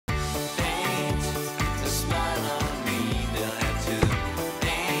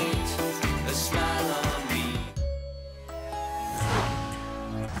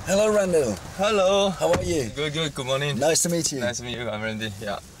Hello, Rendy. Hello. How are you? Good, good. Good morning. Nice to meet you. Nice to meet you. I'm Rendy.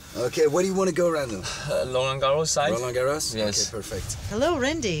 Yeah. Okay, where do you want to go, Rendy? Roland Garros side. Roland Garros? Yes. Okay, perfect. Hello,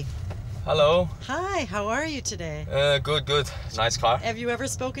 Rendy. Hello. Hi, how are you today? Good, good. Nice car. Have you ever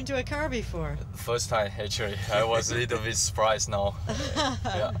spoken to a car before? First time, actually. I was a little bit surprised now.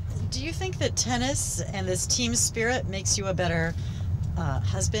 Yeah. Do you think that tennis and this team spirit makes you a better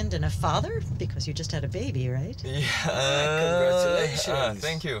husband and a father? Because you just had a baby, right? Yeah. Congratulations.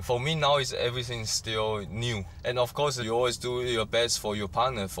 Thank you. For me now, everything still new. And of course, you always do your best for your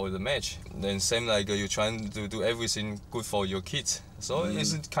partner for the match. Then same like you're trying to do everything good for your kids. So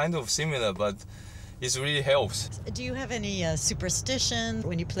it's kind of similar, but it really helps. Do you have any superstition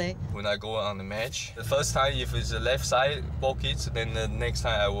when you play? When I go on the match, the first time if it's the left side ball kids, then the next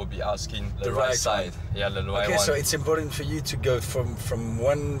time I will be asking the right side. Yeah, the right Okay, one. so it's important for you to go from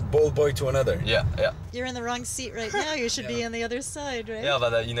one ball boy to another. Yeah, yeah. You're in the wrong seat right now. You should be on the other side, right? Yeah,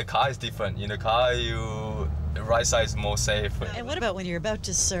 but in the car it's different. In the car, the right side is more safe. And what about when you're about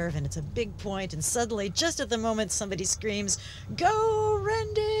to serve and it's a big point and suddenly, just at the moment, somebody screams, "Go,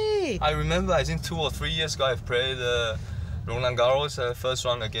 Rendy!" I remember, I think 2 or 3 years ago, I played Roland Garros first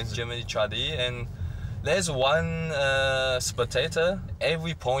round against Germany Chardy, and there's one spectator.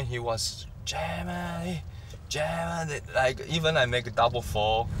 Every point he was Germany, Germany. Like even I make a double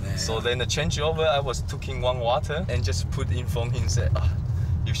fall. Yeah. So then the changeover, I was taking one water and just put in from him and said, "Oh,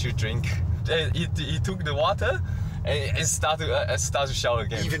 you should drink." He took the water and it started to shout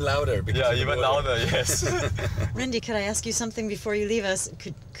again. Even louder. Yeah, even louder, yes. Rendy, could I ask you something before you leave us?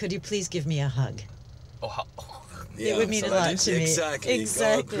 Could you please give me a hug? Oh, It would mean a lot to me. Exactly.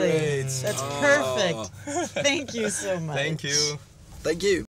 Exactly. Oh, great. That's perfect. Thank you so much. Thank you. Thank you.